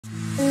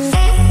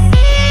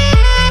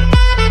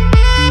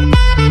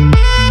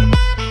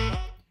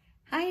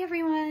Hi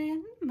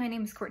everyone, my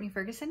name is Courtney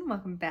Ferguson.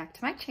 Welcome back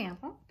to my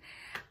channel.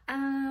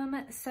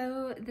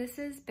 So this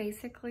is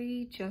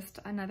basically just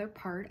another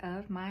part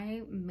of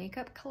my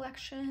makeup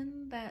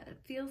collection that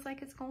feels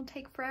like it's going to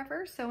take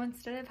forever. So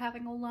instead of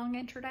having a long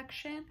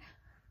introduction,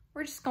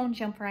 we're just going to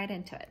jump right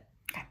into it.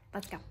 Okay,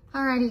 let's go.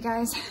 Alrighty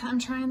guys, I'm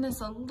trying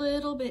this a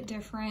little bit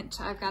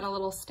different. I've got a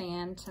little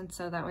stand and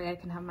so that way I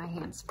can have my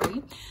hands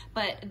free.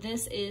 But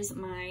this is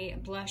my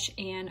blush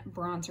and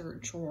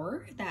bronzer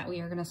drawer that we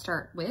are going to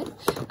start with.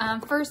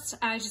 First,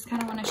 I just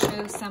kind of want to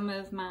show some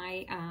of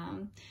my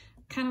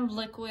kind of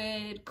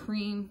liquid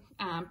cream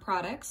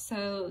products.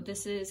 So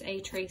this is a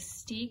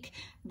Trace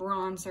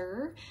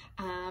bronzer.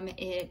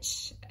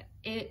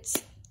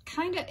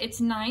 It's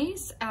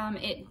nice.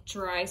 It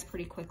dries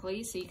pretty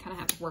quickly, so you kind of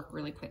have to work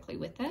really quickly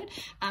with it.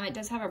 It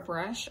does have a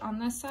brush on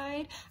this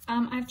side.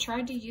 I've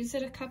tried to use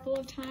it a couple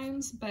of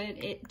times, but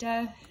it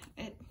doesn't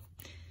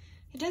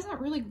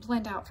really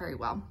blend out very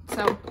well.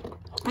 So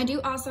I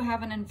do also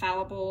have an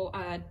infallible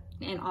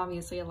and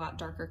obviously a lot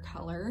darker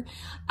color.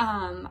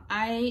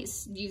 I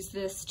use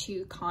this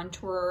to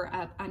contour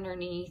up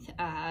underneath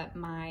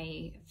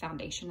my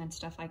foundation and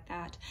stuff like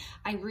that.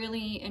 I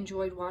really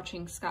enjoyed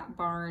watching Scott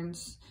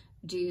Barnes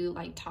do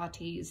like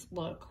Tati's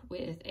look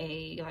with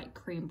a like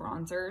cream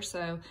bronzer.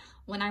 So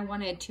when I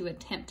wanted to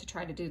attempt to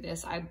try to do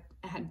this, I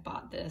had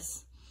bought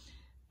this.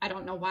 I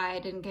don't know why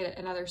I didn't get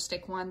another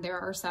stick one. There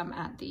are some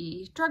at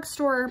the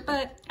drugstore,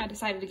 but I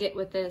decided to get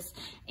with this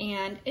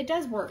and it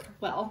does work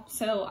well.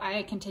 So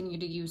I continue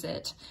to use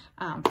it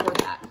for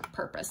that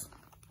purpose.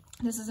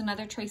 This is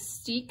another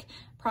Trace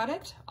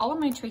product. All of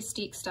my Trace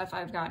stuff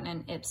I've gotten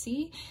in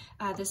Ipsy.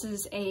 This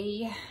is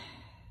a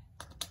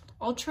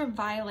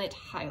ultraviolet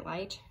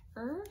highlighter.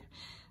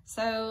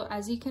 So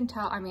as you can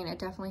tell, I mean, it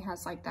definitely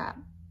has like that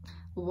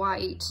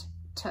white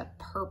to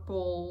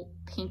purple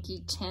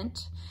pinky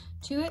tint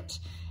to it.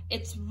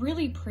 It's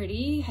really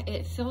pretty.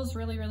 It feels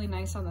really, really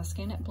nice on the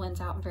skin. It blends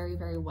out very,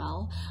 very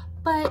well,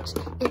 but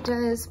it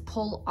does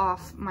pull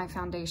off my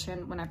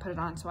foundation when I put it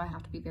on. So I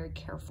have to be very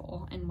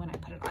careful and when I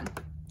put it on.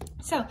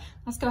 So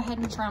let's go ahead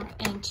and jump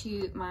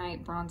into my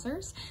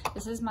bronzers.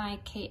 This is my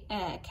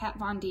Kat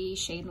Von D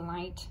Shade and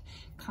Light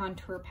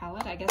contour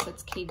palette. I guess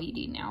it's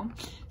KVD now.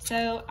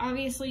 So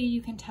obviously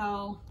you can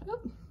tell,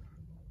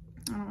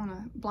 I don't want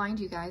to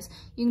blind you guys.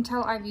 You can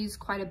tell I've used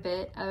quite a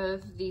bit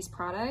of these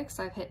products.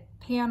 I've hit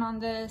pan on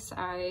this.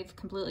 I've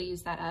completely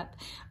used that up.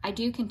 I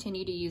do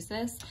continue to use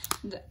this.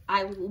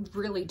 I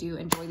really do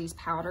enjoy these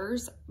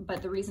powders,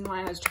 but the reason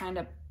why I was trying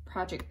to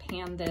project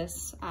pan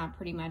this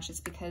pretty much is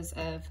because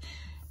of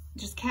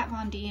just Kat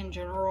Von D in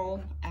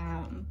general.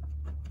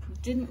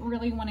 Didn't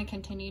really want to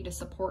continue to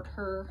support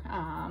her,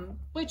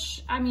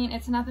 which, I mean,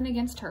 it's nothing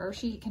against her.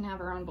 She can have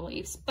her own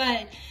beliefs,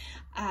 but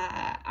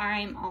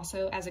I'm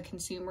also, as a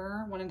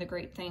consumer, one of the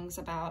great things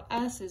about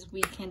us is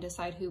we can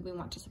decide who we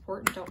want to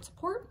support and don't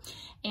support,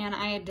 and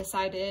I had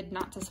decided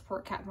not to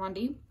support Kat Von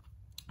D.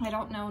 I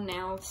don't know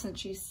now, since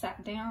she's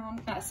stepped down,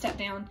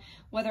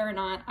 whether or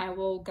not I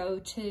will go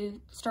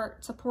to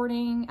start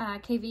supporting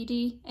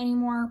KVD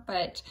anymore,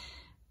 but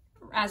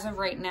as of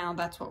right now,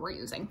 that's what we're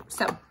using.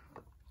 So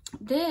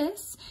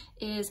this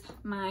is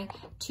my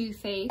Too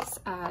Faced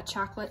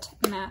Chocolate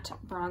Matte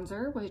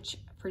Bronzer, which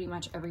pretty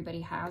much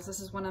everybody has.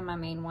 This is one of my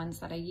main ones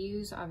that I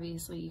use.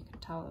 Obviously, you can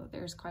tell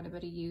there's quite a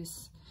bit of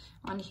use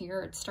on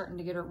here. It's starting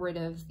to get rid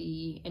of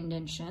the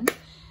indentation.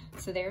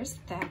 So there's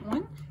that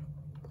one.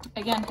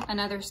 Again,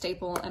 another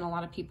staple in a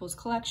lot of people's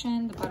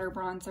collection, the Butter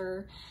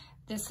Bronzer.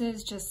 This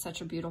is just such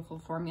a beautiful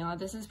formula.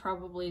 This is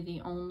probably the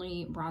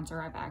only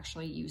bronzer I've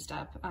actually used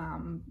up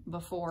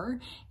before,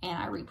 and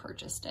I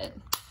repurchased it.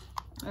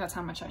 That's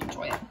how much I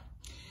enjoy it.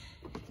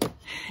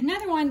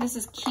 Another one, this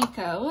is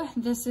Kiko.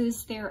 This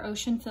is their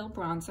Ocean Fill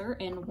Bronzer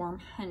in Warm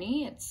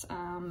Honey. It's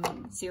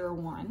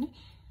 01.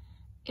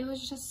 It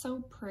was just so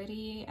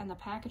pretty, and the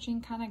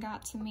packaging kind of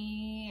got to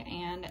me,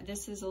 and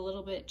this is a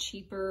little bit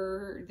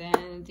cheaper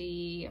than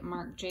the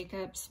Marc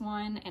Jacobs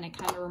one, and it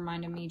kind of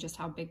reminded me just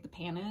how big the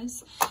pan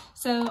is.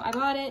 So I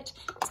bought it.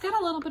 It's got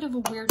a little bit of a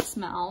weird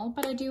smell,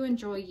 but I do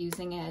enjoy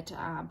using it,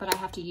 but I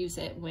have to use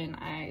it when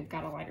I've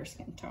got a lighter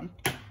skin tone.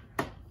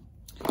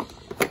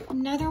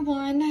 Another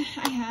one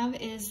I have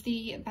is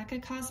the Becca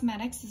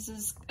Cosmetics. This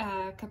is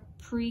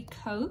Capri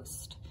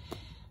Coast.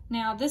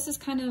 Now this is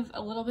kind of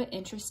a little bit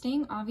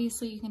interesting.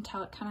 Obviously you can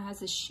tell it kind of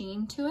has a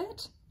sheen to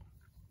it.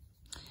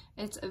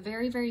 It's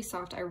very, very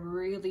soft. I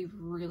really,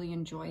 really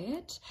enjoy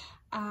it.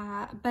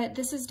 But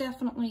this is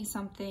definitely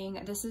something,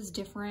 this is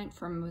different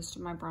from most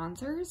of my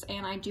bronzers,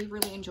 and I do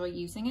really enjoy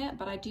using it,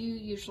 but I do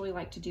usually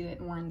like to do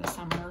it more in the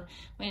summer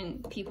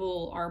when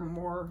people are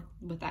more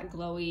with that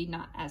glowy,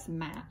 not as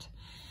matte.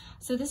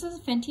 So this is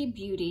Fenty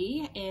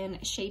Beauty in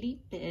Shady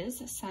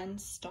Biz Sun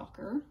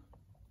Stalker.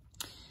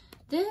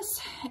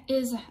 This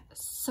is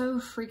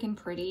so freaking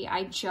pretty.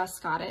 I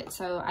just got it,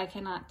 so I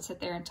cannot sit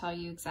there and tell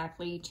you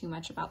exactly too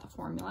much about the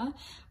formula.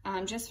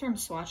 Just from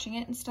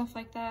swatching it and stuff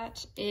like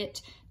that,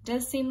 it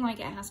does seem like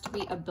it has to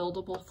be a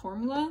buildable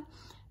formula.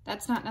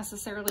 That's not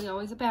necessarily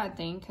always a bad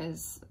thing,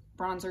 because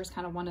bronzer is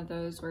kind of one of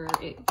those where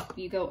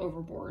you go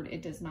overboard,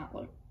 it does not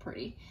look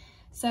pretty.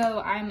 So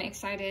I'm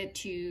excited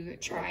to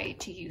try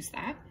to use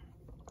that.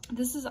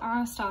 This is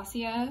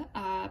Anastasia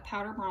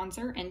powder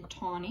bronzer in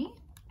Tawny.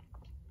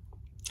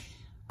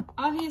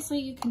 Obviously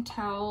you can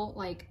tell,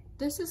 like,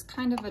 this is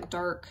kind of a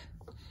dark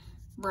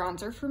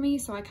bronzer for me,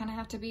 so I kind of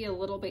have to be a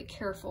little bit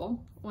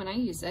careful when I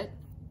use it.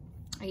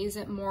 I use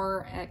it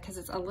more because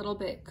it's a little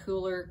bit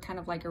cooler, kind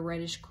of like a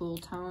reddish cool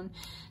tone.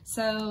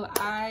 So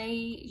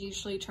I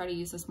usually try to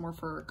use this more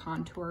for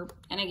contour.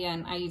 And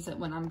again, I use it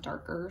when I'm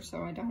darker,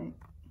 so I don't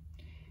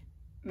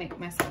make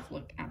myself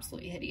look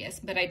absolutely hideous,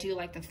 but I do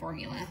like the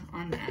formula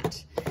on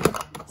that.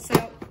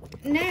 So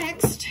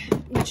next,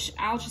 which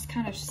I'll just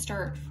kind of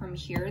start from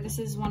here. This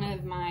is one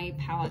of my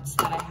palettes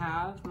that I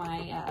have,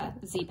 my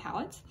Z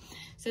palettes.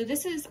 So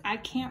this is, I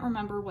can't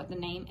remember what the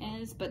name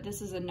is, but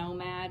this is a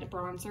Nomad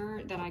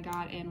bronzer that I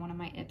got in one of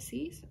my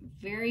Ipsies.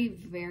 Very,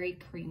 very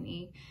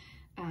creamy,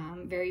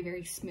 very,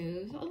 very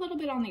smooth. A little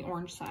bit on the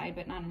orange side,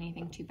 but not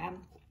anything too bad.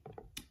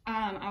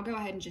 I'll go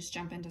ahead and just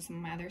jump into some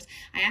of my others.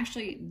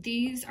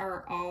 These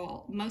are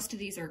all, most of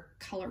these are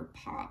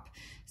ColourPop.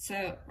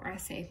 So, or I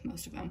say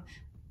most of them.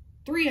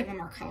 3 of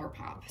them are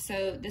ColourPop.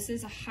 So this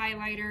is a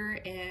highlighter,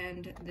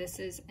 and this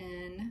is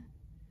in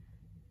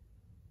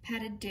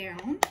Patted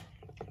Down,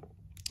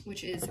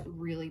 which is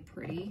really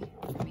pretty.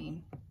 I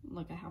mean,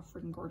 look at how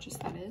freaking gorgeous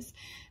that is.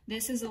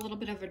 This is a little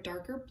bit of a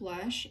darker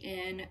blush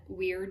in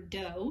Weird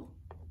Dough.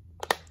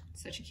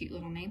 Such a cute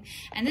little name.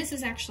 And this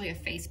is actually a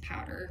face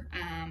powder,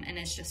 and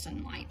it's just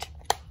in light.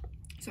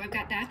 So I've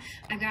got that.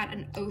 I got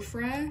an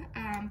Ofra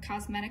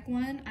cosmetic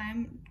one.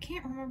 I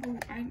can't remember,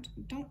 I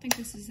don't think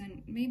this is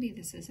in, maybe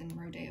this is in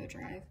Rodeo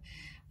Drive.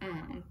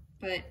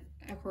 But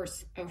of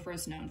course, Ofra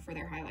is known for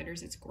their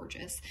highlighters. It's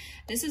gorgeous.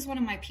 This is one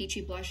of my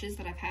peachy blushes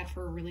that I've had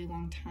for a really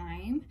long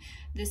time.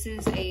 This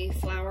is a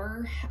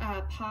flower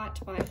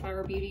pot by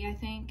Flower Beauty, I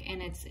think,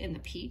 and it's in the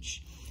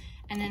peach.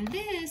 And then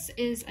this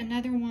is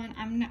another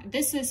one.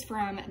 This is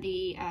from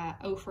the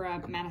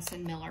Ofra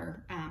Madison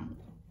Miller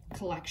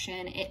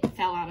collection. It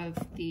fell out of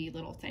the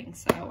little thing,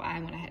 so I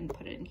went ahead and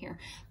put it in here.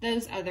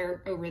 Those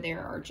other over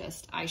there are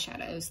just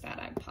eyeshadows that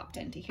I popped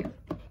into here.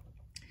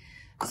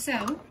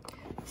 So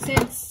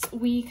since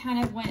we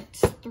kind of went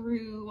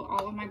through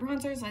all of my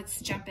bronzers,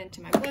 let's jump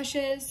into my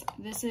blushes.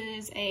 This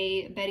is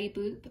a Betty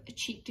Boop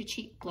Cheek to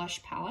Cheek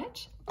blush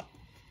palette.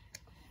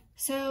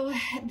 So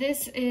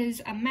this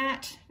is a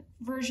matte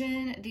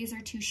version. These are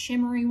 2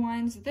 shimmery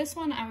ones. This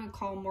one I would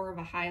call more of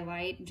a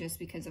highlight, just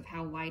because of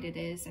how light it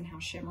is and how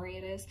shimmery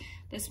it is.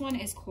 This one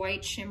is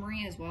quite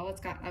shimmery as well. It's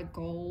got a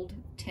gold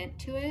tint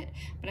to it,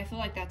 but I feel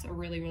like that's a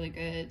really, really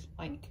good,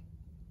 like,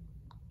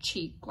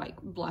 cheek, like,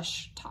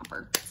 blush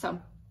topper. So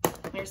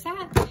there's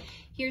that.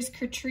 Here's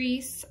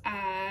Catrice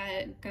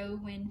Go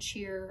Win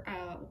Cheer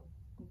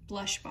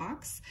blush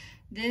box.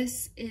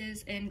 This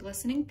is in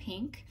Glistening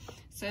Pink.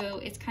 So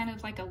it's kind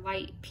of like a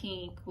light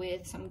pink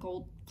with some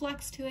gold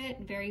flecks to it.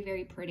 Very,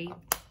 very pretty.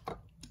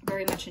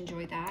 Very much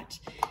enjoy that.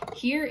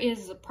 Here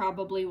is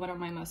probably one of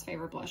my most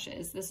favorite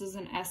blushes. This is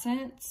an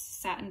Essence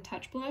Satin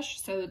Touch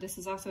Blush. So this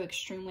is also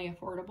extremely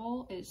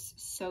affordable. It's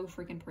so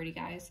freaking pretty,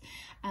 guys.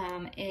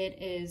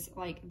 It is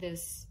like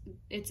this,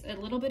 it's a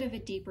little bit of a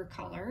deeper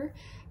color,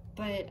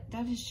 but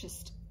that is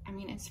just, I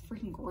mean, it's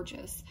freaking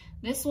gorgeous.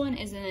 This one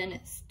is in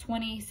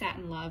 20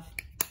 Satin Love.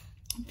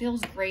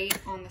 Feels great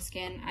on the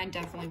skin. I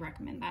definitely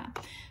recommend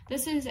that.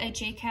 This is a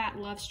JCat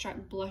Love Struck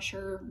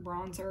Blusher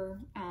Bronzer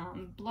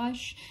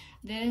blush.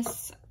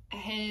 This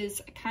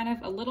is kind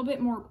of a little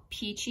bit more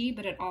peachy,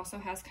 but it also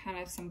has kind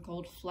of some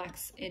gold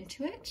flecks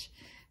into it.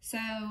 So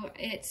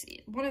it's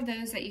one of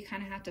those that you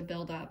kind of have to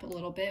build up a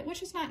little bit,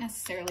 which is not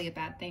necessarily a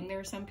bad thing. There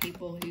are some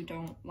people who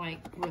don't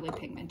like really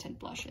pigmented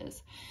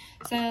blushes.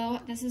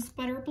 So this is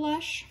Butter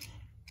Blush.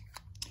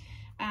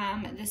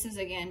 This is,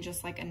 again,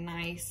 just like a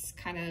nice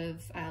kind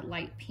of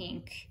light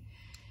pink.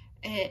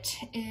 It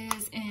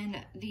is in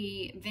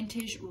the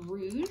Vintage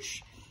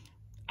Rouge.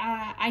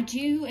 I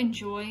do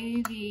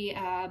enjoy the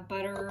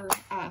butter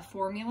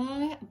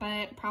formula,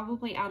 but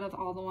probably out of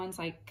all the ones,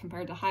 like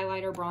compared to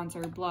highlighter,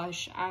 bronzer,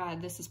 blush,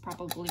 this is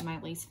probably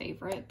my least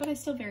favorite, but I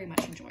still very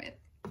much enjoy it.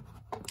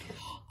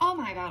 Oh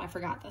my god, I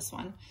forgot this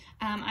one.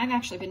 I've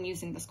actually been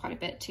using this quite a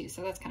bit too,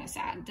 so that's kind of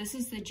sad. This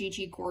is the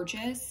Gigi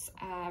Gorgeous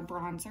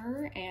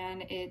bronzer,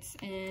 and it's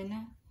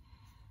in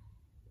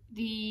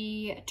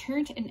the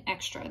Turnt and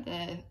Extra,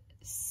 the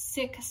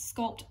Sick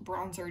Sculpt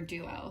Bronzer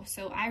Duo.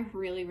 So I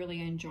really,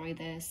 really enjoy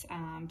this.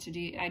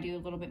 I do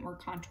a little bit more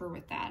contour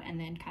with that, and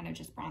then kind of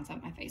just bronze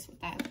up my face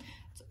with that.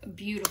 It's a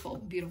beautiful,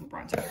 beautiful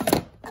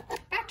bronzer.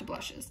 Back to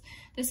blushes.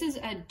 This is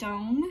a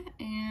Dome,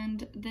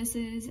 and this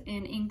is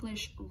in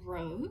English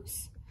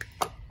Rose.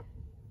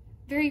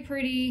 Very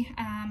pretty.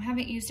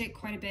 Haven't used it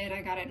quite a bit.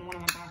 I got it in one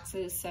of my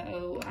boxes,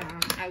 so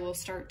I will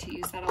start to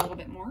use that a little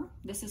bit more.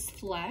 This is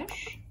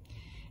Flesh,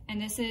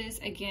 And this is,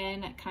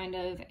 again, kind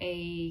of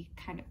a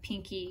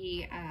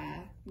pinky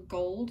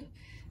gold.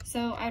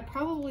 So I'd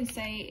probably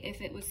say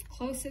if it was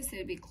closest, it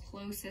would be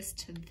closest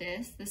to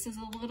this. This is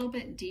a little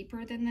bit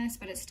deeper than this,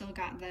 but it's still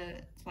got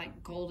the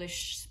like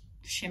goldish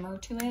shimmer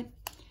to it.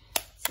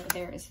 So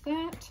there is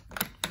that.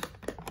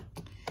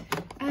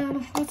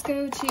 Let's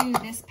go to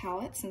this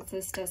palette, since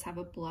this does have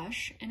a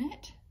blush in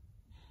it.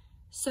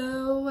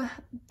 So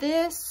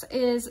this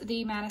is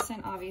the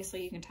Madison,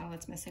 obviously you can tell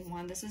it's missing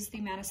one. This is the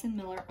Madison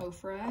Miller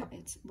Ofra.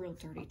 It's real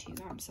dirty too,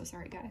 I'm so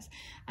sorry guys.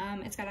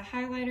 It's got a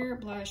highlighter,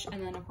 blush,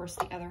 and then of course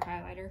the other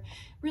highlighter.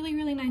 Really,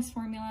 really nice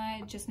formula.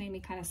 It just made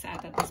me kind of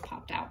sad that this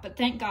popped out, but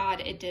thank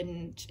God it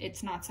didn't.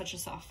 It's not such a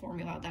soft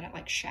formula that it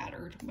like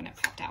shattered when it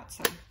popped out,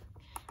 so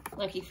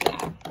lucky for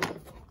that.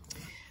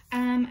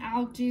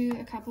 I'll do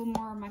a couple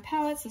more of my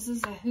palettes. This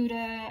is a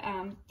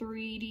Huda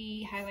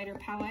 3D highlighter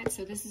palette.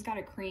 So this has got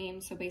a cream.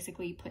 So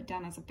basically you put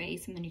down as a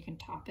base and then you can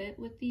top it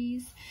with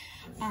these.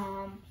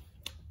 I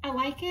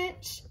like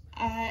it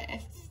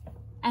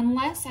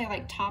unless I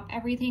like top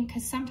everything,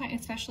 because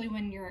sometimes, especially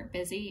when you're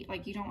busy,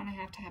 like you don't want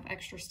to have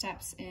extra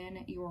steps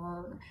in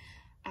your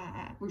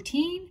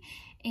routine.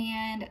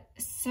 And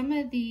some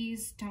of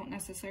these don't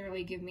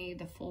necessarily give me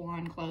the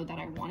full-on glow that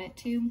I want it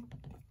to.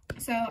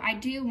 So I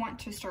do want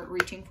to start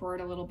reaching for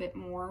it a little bit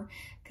more,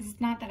 because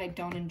it's not that I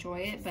don't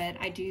enjoy it, but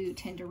I do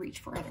tend to reach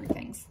for other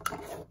things.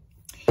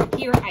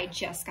 Here I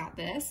just got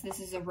this. This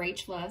is a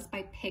Rach Loves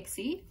by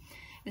Pixie.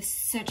 This is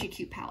such a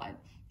cute palette.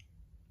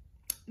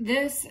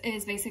 This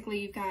is basically,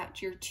 you've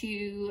got your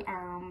two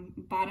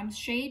bottom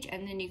shades,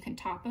 and then you can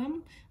top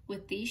them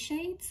with these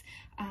shades.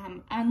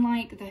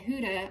 Unlike the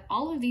Huda,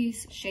 all of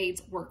these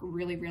shades work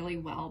really, really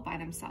well by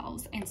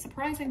themselves. And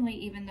surprisingly,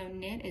 even though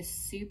Knit is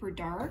super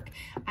dark,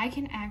 I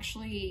can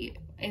actually,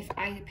 if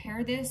I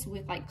pair this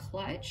with like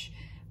Clutch,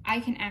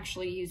 I can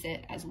actually use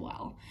it as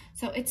well.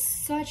 So it's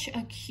such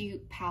a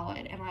cute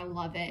palette and I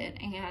love it.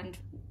 And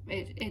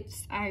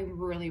I'm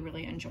really,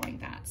 really enjoying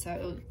that.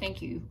 So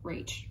thank you,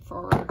 Rach,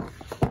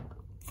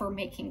 for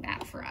making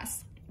that for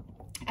us.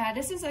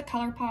 This is a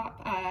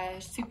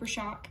ColourPop Super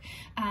Shock.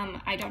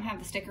 I don't have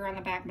the sticker on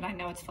the back, but I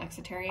know it's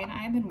flexitarian. I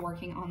have been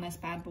working on this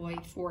bad boy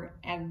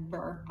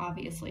forever,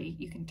 obviously,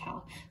 you can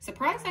tell.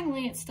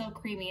 Surprisingly, it's still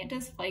creamy. It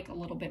does flake a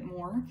little bit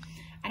more.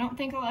 I don't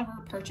think I'll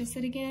ever purchase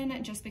it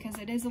again, just because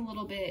it is a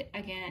little bit,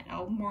 again,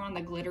 more on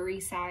the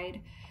glittery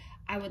side.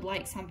 I would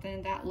like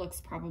something that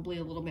looks probably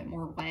a little bit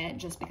more wet,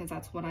 just because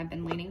that's what I've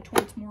been leaning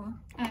towards more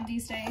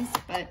these days,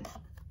 but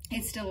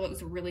it still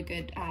looks a really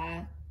good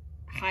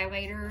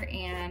highlighter,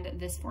 and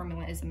this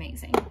formula is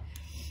amazing.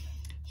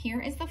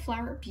 Here is the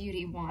Flower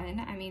Beauty one.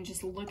 I mean,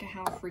 just look at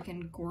how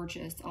freaking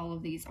gorgeous all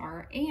of these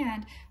are,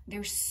 and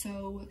they're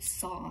so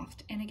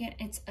soft. And again,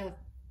 it's a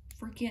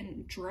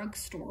freaking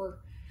drugstore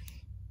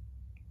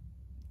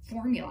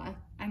formula.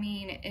 I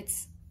mean,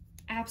 it's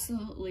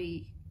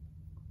absolutely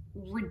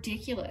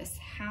ridiculous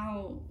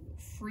how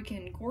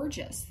freaking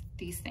gorgeous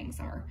these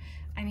things are.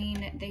 I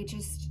mean, they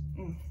just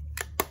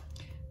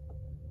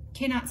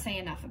cannot say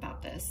enough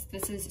about this.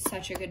 This is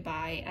such a good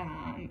buy.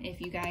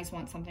 If you guys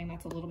want something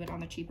that's a little bit on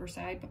the cheaper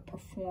side but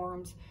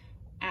performs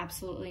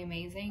absolutely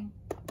amazing,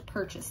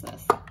 purchase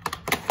this. We're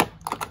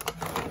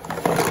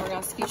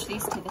gonna scooch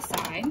these to the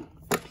side.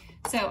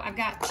 So I've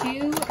got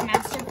two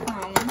Master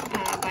Chrome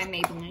by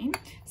Maybelline.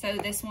 So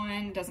this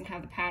one doesn't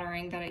have the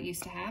patterning that it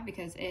used to have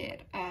because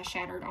it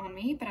shattered on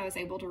me, but I was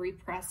able to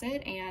repress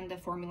it and the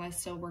formula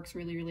still works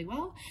really, really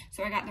well.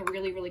 So I got the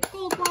really, really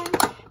gold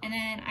one, and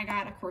then I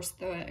got, of course,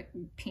 the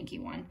pinky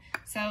one.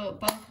 So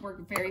both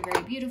work very,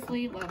 very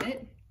beautifully, love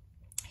it.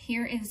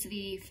 Here is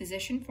the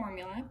Physician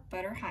Formula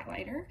Butter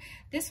Highlighter.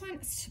 This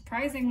one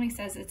surprisingly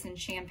says it's in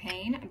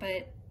champagne,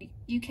 but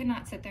you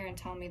cannot sit there and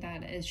tell me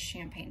that is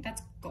champagne.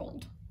 That's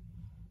gold.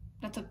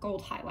 That's a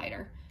gold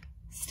highlighter.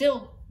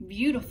 Still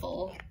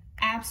beautiful,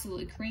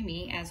 absolutely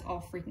creamy as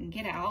all freaking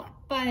get out,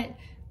 but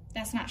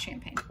that's not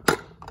champagne.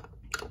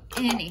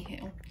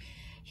 Anywho,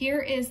 here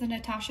is the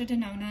Natasha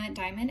Denona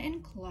Diamond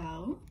and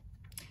Glow.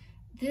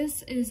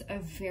 This is a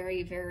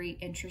very, very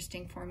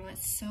interesting formula.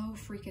 It's so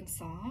freaking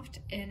soft,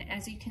 and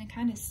as you can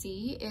kind of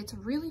see, it's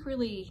really,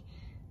 really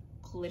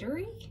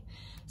glittery.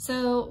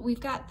 So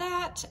we've got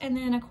that, and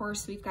then of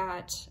course we've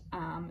got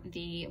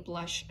the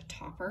blush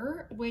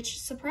topper, which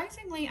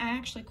surprisingly I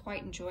actually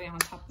quite enjoy on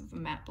top of a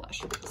matte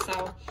blush.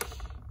 So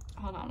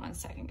hold on one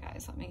second,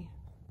 guys. Let me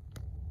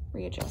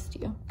readjust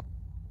you.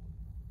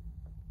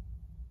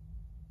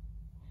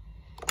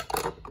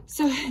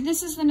 So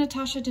this is the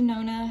Natasha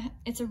Denona.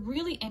 It's a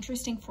really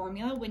interesting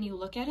formula. When you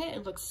look at it,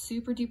 it looks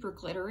super duper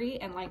glittery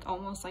and like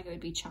almost like it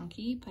would be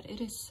chunky, but it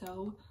is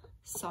so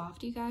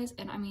soft, you guys.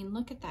 And I mean,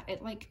 look at that.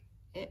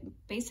 It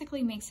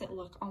basically makes it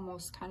look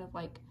almost kind of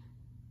like,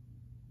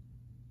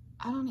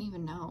 I don't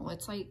even know.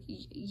 It's like,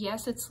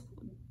 yes, it's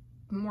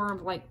more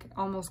of like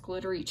almost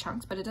glittery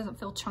chunks, but it doesn't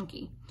feel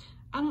chunky.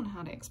 I don't know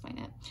how to explain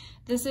it.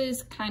 This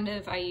is kind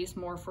of, I use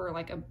more for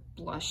like a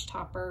blush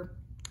topper.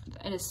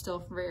 It is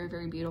still very,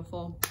 very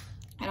beautiful.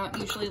 I don't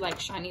usually like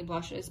shiny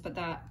blushes, but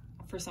that,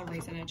 for some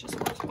reason, it just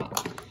works well.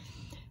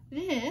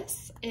 This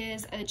this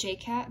is a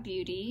JCat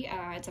Beauty.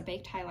 It's a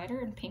baked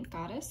highlighter in Pink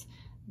Goddess.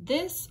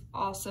 This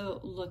also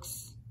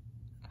looks,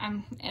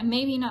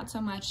 maybe not so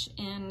much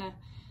in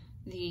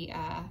the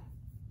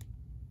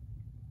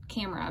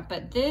camera,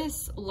 but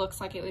this looks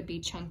like it would be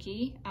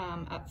chunky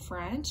up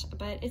front,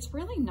 but it's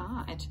really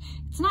not.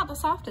 It's not the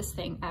softest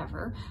thing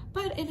ever,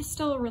 but it is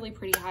still a really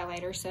pretty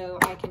highlighter, so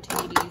I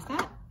continue to use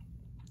that.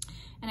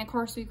 And of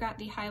course, we've got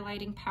the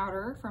highlighting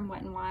powder from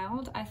Wet n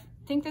Wild. I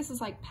think this is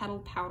like petal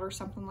powder,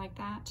 something like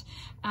that.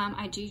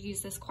 I do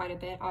use this quite a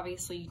bit.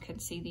 Obviously, you can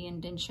see the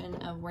indentation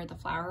of where the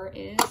flower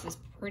is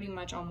pretty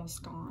much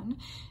almost gone.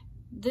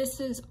 This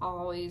is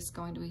always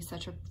going to be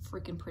such a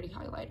freaking pretty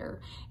highlighter,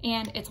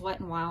 and it's Wet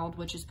n Wild,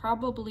 which is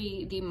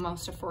probably the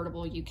most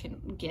affordable you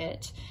can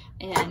get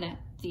in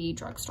the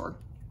drugstore.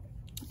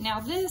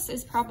 Now this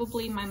is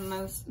probably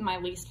my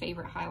least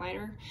favorite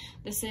highlighter.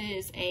 This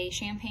is a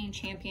Champagne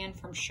Champion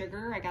from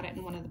Sugar. I got it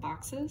in one of the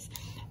boxes.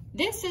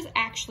 This is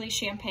actually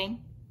champagne,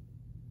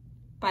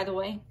 by the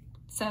way,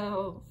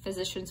 so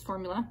physician's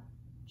formula,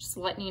 just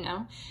letting you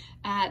know.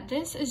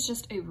 This is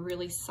just a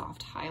really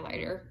soft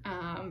highlighter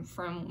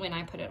from when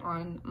I put it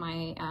on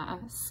my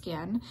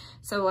skin.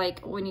 So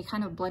like when you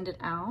kind of blend it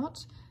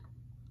out,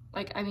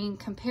 like, I mean,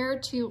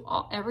 compared to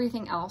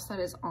everything else that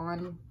is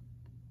on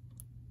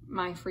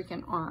my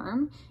freaking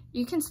arm,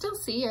 you can still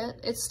see it.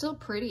 It's still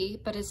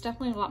pretty, but it's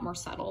definitely a lot more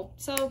subtle.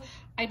 So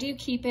I do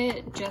keep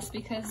it just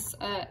because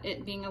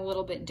it being a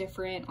little bit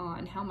different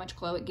on how much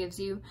glow it gives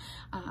you,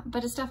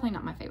 but it's definitely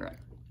not my favorite.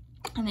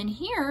 And then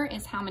here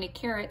is How Many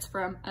Carats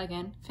from,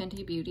 again,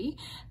 Fenty Beauty.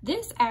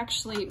 This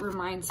actually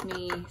reminds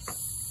me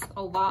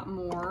a lot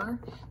more,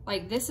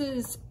 like this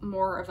is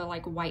more of a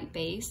like white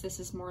base. This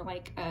is more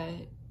like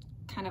a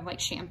kind of like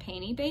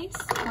champagne-y base,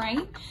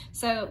 right?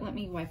 So let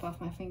me wipe off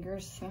my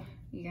fingers so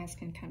you guys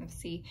can kind of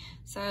see.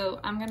 So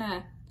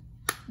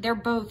they're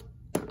both,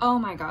 oh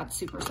my God,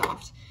 super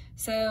soft.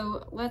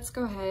 So let's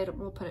go ahead,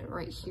 we'll put it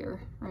right here,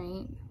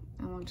 right?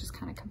 And we'll just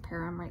kind of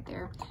compare them right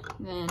there.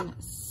 And then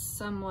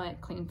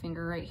somewhat clean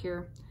finger right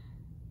here.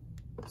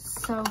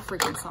 So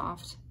freaking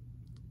soft.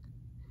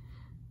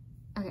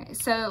 Okay,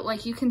 so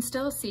like you can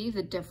still see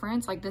the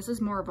difference. Like this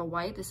is more of a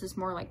white, this is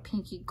more like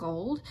pinky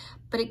gold,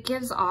 but it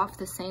gives off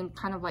the same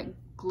kind of like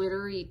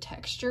glittery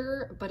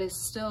texture, but it's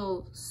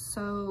still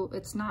so,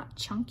 it's not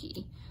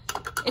chunky.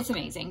 It's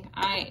amazing.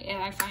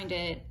 I find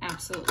it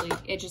absolutely,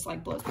 it just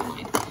like blows my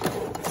mind.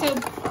 So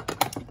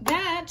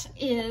that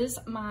is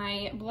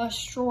my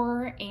blush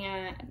drawer,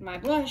 and my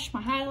blush,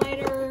 my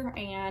highlighter,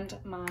 and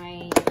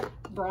my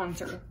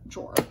bronzer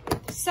drawer.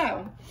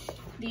 So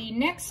the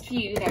next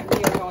few that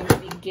we are going to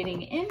be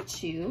getting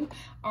into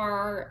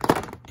are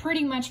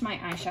pretty much my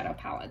eyeshadow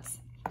palettes.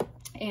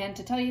 And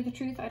to tell you the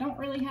truth, I don't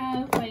really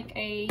have like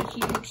a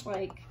huge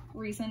like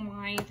reason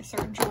why the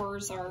certain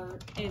drawers are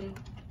in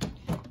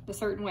the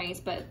certain ways,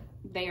 but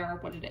they are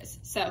what it is.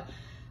 So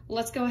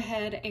let's go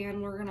ahead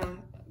and we're gonna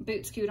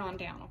boot scoot on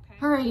down, okay?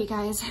 Alrighty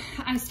guys,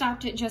 I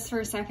stopped it just for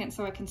a second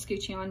so I can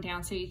scoot you on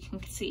down so you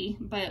can see,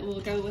 but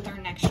we'll go with our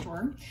next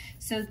drawer.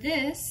 So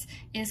this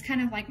is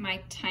kind of like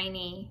my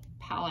tiny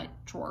palette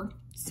drawer.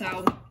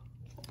 So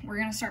we're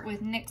gonna start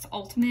with NYX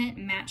Ultimate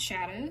Matte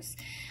Shadows.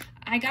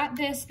 I got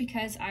this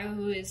because I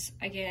was,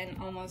 again,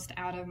 almost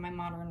out of my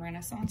Modern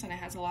Renaissance, and it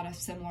has a lot of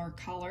similar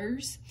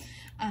colors.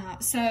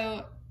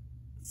 So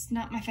it's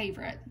not my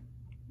favorite.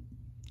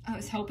 I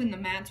was hoping the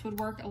mattes would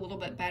work a little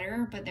bit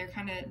better, but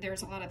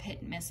there's a lot of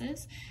hit and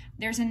misses.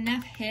 There's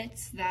enough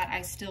hits that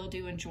I still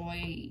do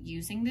enjoy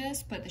using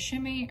this, but the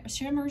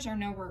shimmers are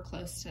nowhere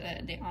close to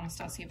the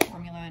Anastasia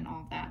formula and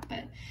all of that,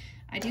 but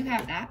I do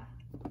have that.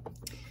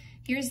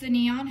 Here's the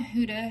Neon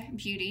Huda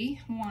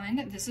Beauty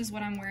one. This is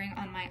what I'm wearing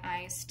on my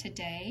eyes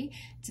today.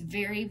 It's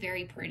very,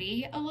 very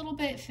pretty, a little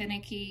bit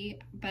finicky,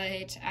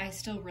 but I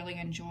still really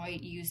enjoy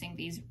using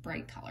these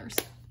bright colors.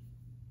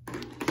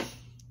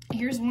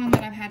 Here's one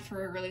that I've had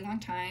for a really long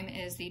time,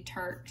 is the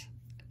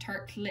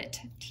Tartlet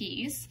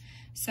Tease.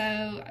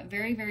 So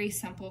very, very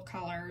simple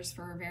colors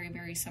for very,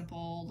 very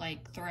simple,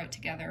 like throw it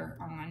together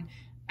on.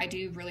 I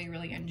do really,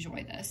 really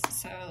enjoy this,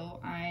 so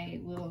I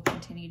will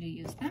continue to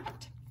use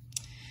that.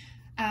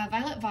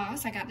 Violet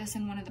Voss, I got this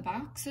in one of the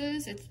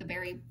boxes. It's the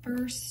Berry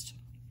Burst.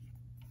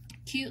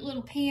 Cute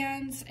little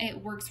pans. It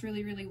works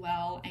really, really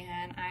well,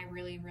 and I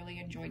really, really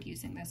enjoyed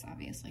using this.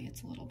 Obviously,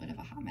 it's a little bit of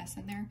a hot mess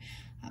in there.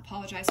 I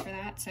apologize for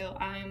that. So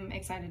I'm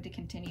excited to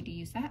continue to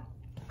use that.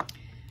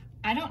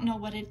 I don't know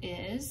what it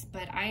is,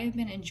 but I have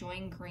been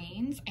enjoying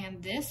greens,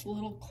 and this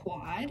little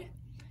quad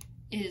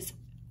is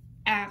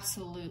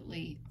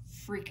absolutely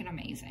freaking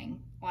amazing.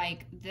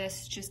 Like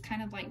this just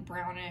kind of like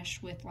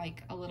brownish with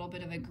like a little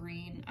bit of a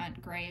green,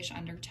 grayish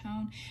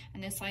undertone,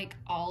 and this like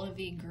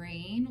olivey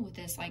green with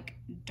this like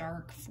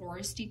dark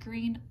foresty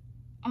green.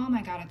 Oh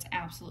my God, it's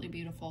absolutely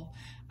beautiful.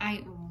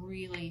 I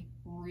really,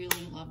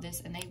 really love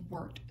this, and they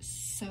worked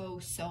so,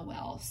 so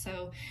well.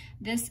 So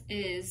this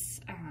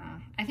is,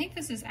 I think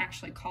this is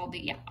actually called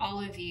the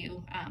Olive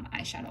You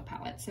eyeshadow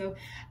palette. So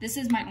this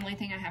is my only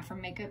thing I have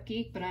from Makeup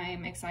Geek, but I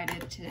am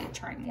excited to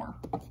try more.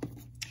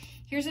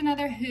 Here's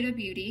another Huda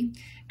Beauty.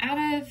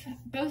 Out of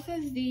both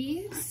of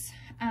these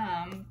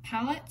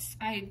palettes,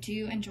 I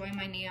do enjoy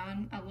my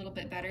neon a little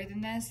bit better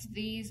than this.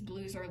 These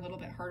blues are a little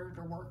bit harder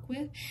to work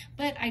with,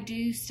 but I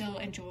do still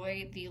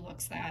enjoy the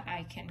looks that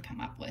I can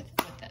come up with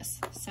this.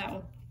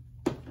 So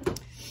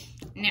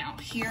now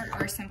here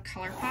are some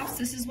color pops.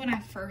 This is when I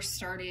first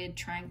started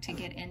trying to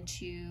get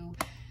into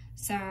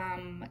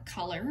some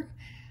color,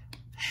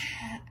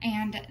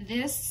 and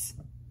this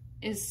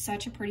is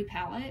such a pretty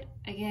palette.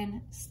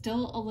 Again,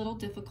 still a little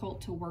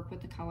difficult to work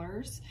with the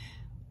colors,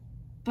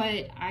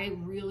 but I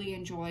really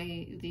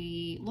enjoy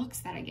the looks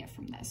that I get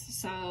from this.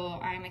 So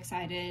I'm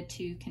excited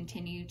to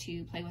continue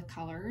to play with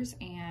colors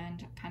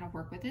and kind of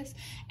work with this.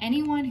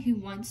 Anyone who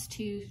wants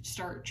to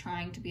start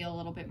trying to be a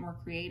little bit more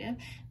creative,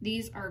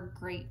 these are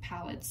great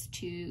palettes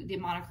the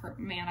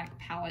monochromatic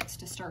palettes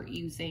to start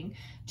using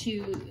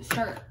to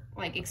start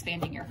like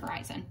expanding your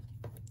horizon.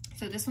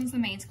 So this one's the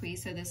main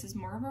squeeze, so this is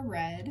more of a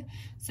red.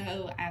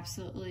 So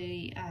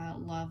absolutely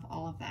love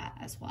all of that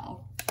as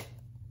well.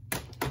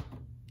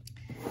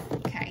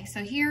 Okay,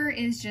 so here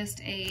is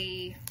just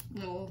a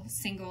little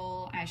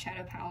single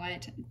eyeshadow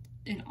palette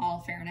in all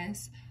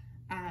fairness.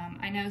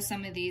 I know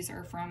some of these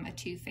are from a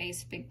Too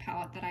Faced big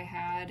palette that I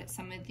had.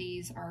 Some of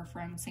these are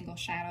from single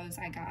shadows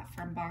I got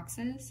from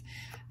boxes.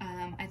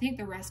 I think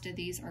the rest of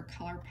these are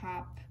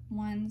ColourPop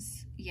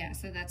ones. Yeah,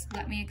 so that's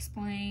Let Me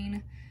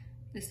Explain.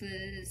 This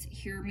is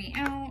Hear Me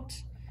Out.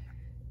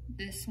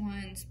 This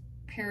one's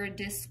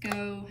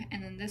Paradisco.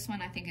 And then this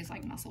one I think is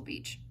like Muscle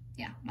Beach.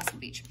 Yeah, Muscle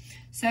Beach.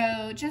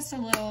 So just a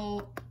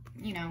little,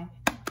 you know,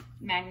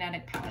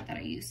 magnetic palette that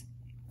I use.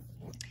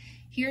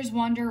 Here's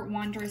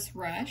Wondrous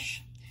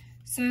Rush.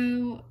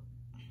 So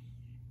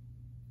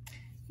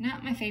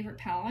not my favorite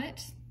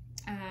palette,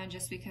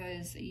 just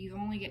because you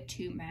only get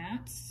 2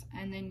 mattes,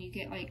 and then you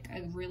get like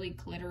a really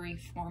glittery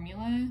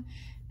formula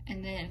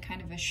and then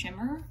kind of a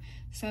shimmer.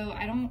 So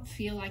I don't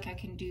feel like I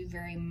can do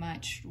very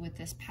much with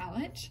this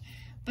palette,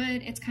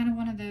 but it's kind of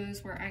one of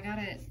those where I got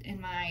it in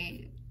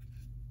my,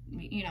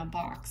 you know,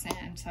 box,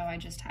 and so I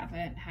just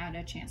haven't had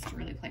a chance to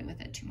really play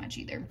with it too much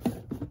either.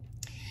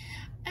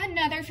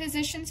 Another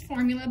Physicians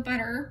Formula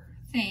butter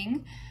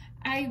thing.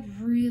 I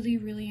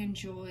really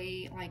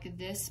enjoy like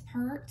this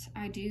part.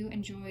 I do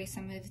enjoy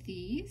some of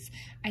these.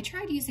 I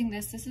tried using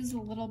this. This is a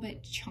little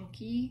bit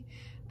chunky,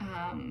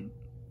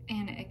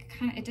 and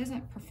it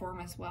doesn't perform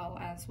as well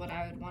as what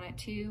I would want it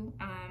to.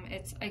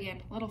 It's,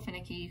 again, a little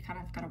finicky. You kind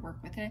of got to work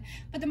with it.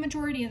 But the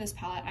majority of this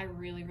palette I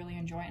really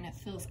enjoy, and it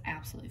feels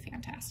absolutely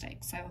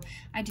fantastic. So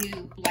I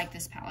do like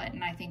this palette,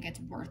 and I think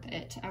it's worth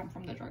it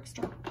from the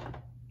drugstore.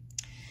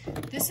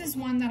 This is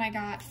one that I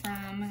got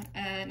from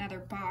another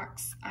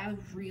box. I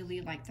really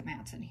like the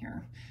mattes in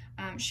here.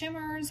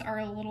 Shimmers are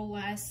a little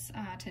less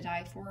to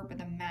die for, but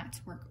the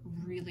mattes work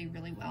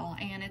really well,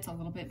 and it's a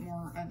little bit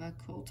more of a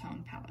cool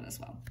tone palette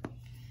as well.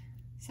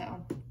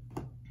 So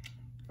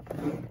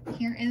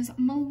here is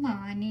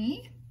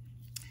Milani.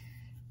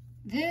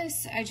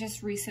 This I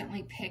just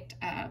recently picked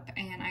up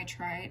and I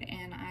tried,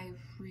 and I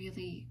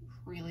really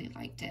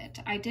liked it.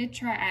 I did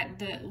try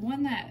the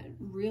one that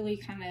really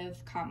kind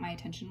of caught my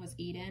attention was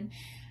Eden.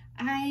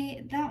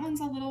 That one's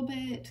a little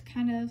bit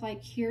kind of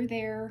like here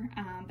there,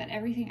 but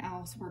everything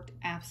else worked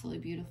absolutely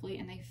beautifully,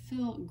 and they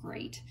feel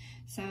great.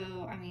 So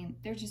I mean,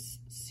 they're just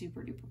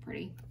super duper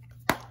pretty.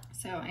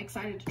 So I'm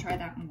excited to try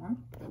that more.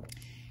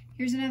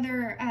 Here's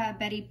another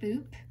Betty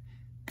Boop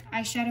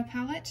eyeshadow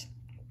palette.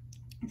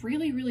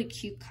 Really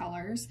cute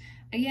colors.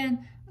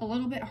 Again, a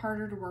little bit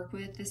harder to work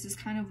with. This is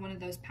kind of one of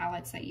those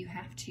palettes that you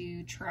have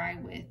to try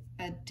with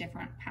a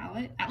different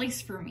palette, at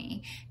least for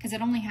me, because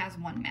it only has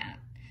 1 matte.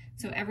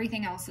 So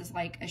everything else is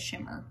like a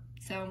shimmer.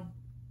 So,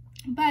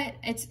 but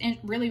it's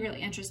really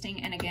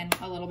interesting, and again,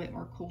 a little bit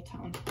more cool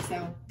tone.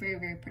 So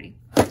very pretty.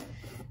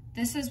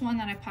 This is one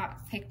that I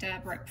picked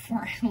up right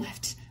before I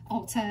left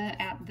Ulta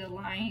at the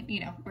line,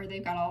 you know, where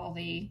they've got all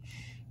the,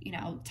 you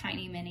know,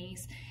 tiny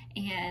minis.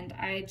 And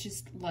I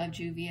just love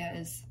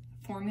Juvia's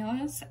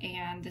formulas,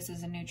 and this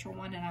is a neutral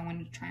one, and I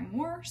wanted to try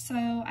more. So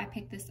I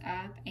picked this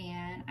up,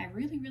 and I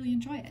really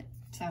enjoy it.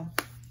 So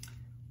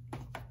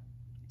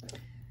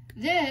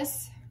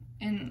this,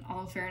 in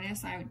all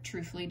fairness, I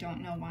truthfully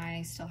don't know why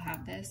I still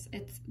have this.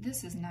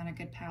 This is not a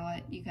good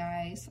palette, you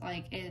guys.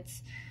 Like,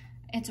 it's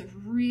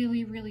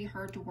really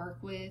hard to work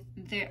with.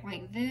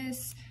 Like,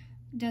 this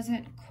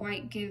doesn't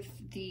quite give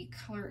the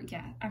color.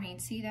 Yeah, I mean,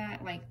 see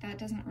that? Like, that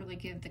doesn't really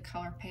give the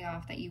color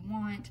payoff that you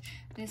want.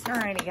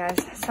 Alrighty, guys,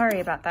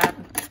 sorry about that.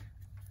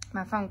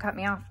 My phone cut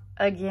me off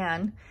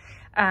again.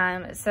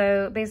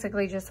 So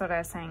basically just what I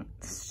was saying,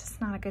 it's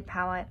just not a good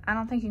palette. I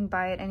don't think you can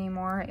buy it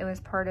anymore. It was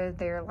part of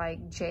their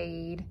like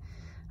jade,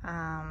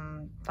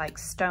 like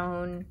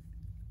stone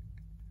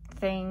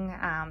thing.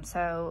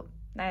 So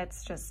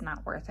it's just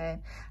not worth it.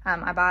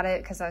 I bought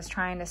it because I was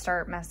trying to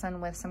start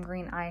messing with some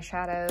green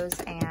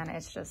eyeshadows, and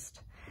it's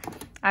just,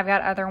 I've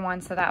got other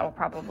ones, so that will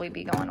probably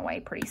be going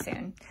away pretty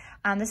soon.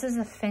 This is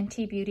a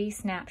Fenty Beauty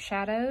Snap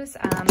Shadows.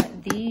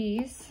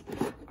 These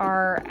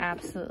are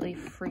absolutely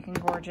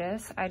freaking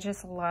gorgeous. I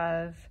just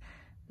love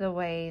the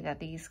way that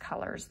these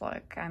colors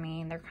look. I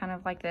mean, they're kind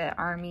of like the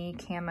army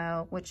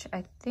camo, which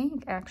I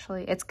think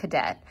actually it's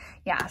cadet.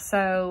 Yeah,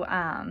 so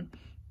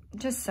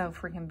just so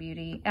freaking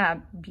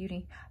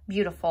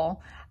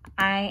beautiful.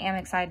 I am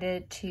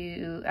excited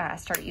to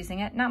start using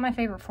it. Not my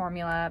favorite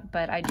formula,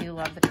 but I do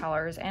love the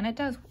colors, and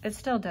it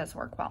still does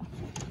work well.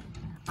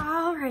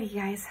 Alrighty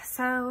guys,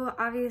 so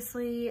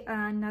obviously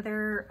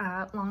another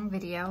long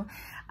video.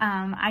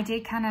 I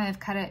did kind of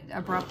cut it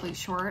abruptly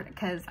short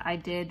because I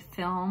did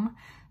film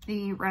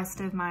the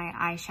rest of my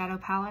eyeshadow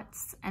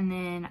palettes, and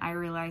then I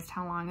realized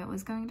how long it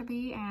was going to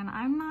be, and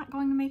I'm not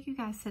going to make you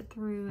guys sit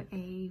through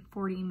a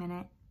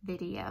 40-minute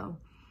video.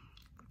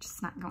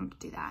 Just not going to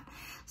do that.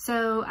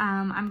 So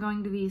I'm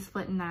going to be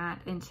splitting that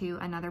into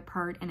another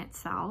part in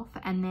itself,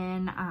 and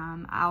then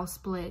I'll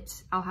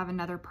have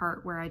another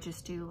part where I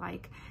just do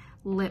like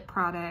lip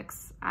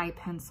products, eye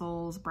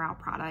pencils, brow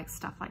products,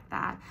 stuff like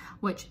that,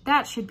 which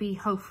that should be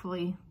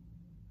hopefully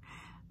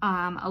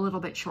a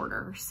little bit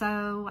shorter.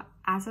 So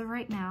as of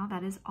right now,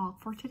 that is all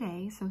for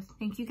today. So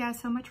thank you guys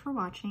so much for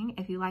watching.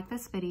 If you like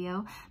this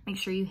video, make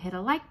sure you hit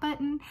a like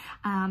button.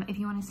 If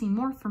you want to see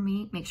more from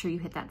me, make sure you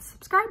hit that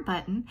subscribe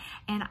button,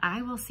 and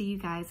I will see you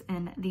guys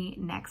in the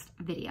next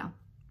video.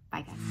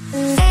 Bye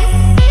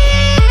guys.